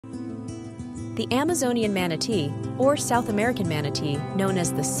The Amazonian manatee, or South American manatee, known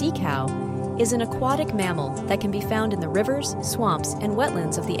as the sea cow, is an aquatic mammal that can be found in the rivers, swamps, and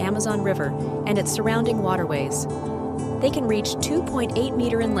wetlands of the Amazon River and its surrounding waterways. They can reach 2.8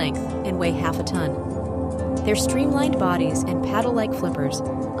 meters in length and weigh half a ton. Their streamlined bodies and paddle-like flippers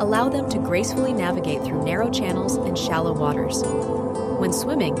allow them to gracefully navigate through narrow channels and shallow waters. When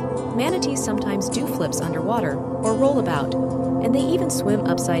swimming, manatees sometimes do flips underwater or roll about, and they even swim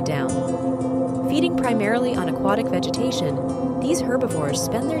upside down. Feeding primarily on aquatic vegetation, these herbivores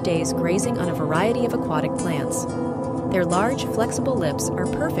spend their days grazing on a variety of aquatic plants. Their large, flexible lips are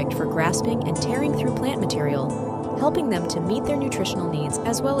perfect for grasping and tearing through plant material, helping them to meet their nutritional needs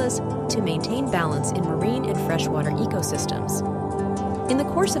as well as to maintain balance in marine and freshwater ecosystems. In the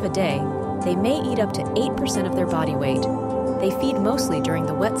course of a day, they may eat up to 8% of their body weight. They feed mostly during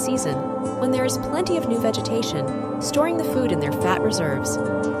the wet season, when there is plenty of new vegetation, storing the food in their fat reserves.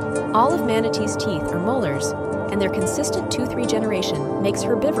 All of manatees' teeth are molars, and their consistent tooth regeneration makes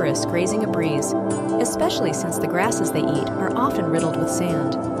herbivorous grazing a breeze, especially since the grasses they eat are often riddled with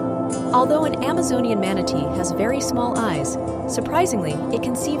sand. Although an Amazonian manatee has very small eyes, surprisingly, it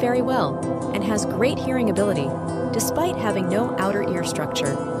can see very well and has great hearing ability, despite having no outer ear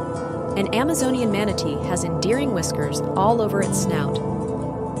structure. An Amazonian manatee has endearing whiskers all over its snout.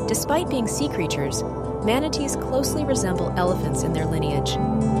 Despite being sea creatures, manatees closely resemble elephants in their lineage.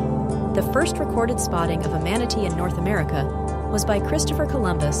 The first recorded spotting of a manatee in North America was by Christopher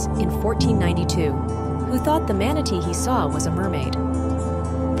Columbus in 1492, who thought the manatee he saw was a mermaid.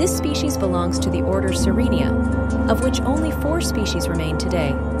 This species belongs to the order Sirenia, of which only 4 species remain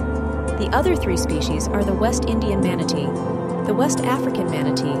today. The other 3 species are the West Indian manatee, the West African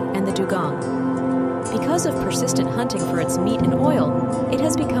manatee, and the dugong. Because of persistent hunting for its meat and oil, it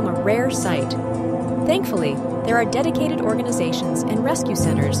has become a rare sight. Thankfully, there are dedicated organizations and rescue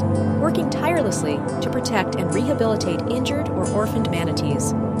centers working tirelessly to protect and rehabilitate injured or orphaned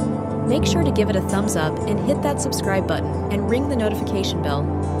manatees. Make sure to give it a thumbs up and hit that subscribe button and ring the notification bell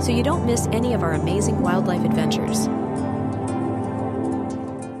so you don't miss any of our amazing wildlife adventures.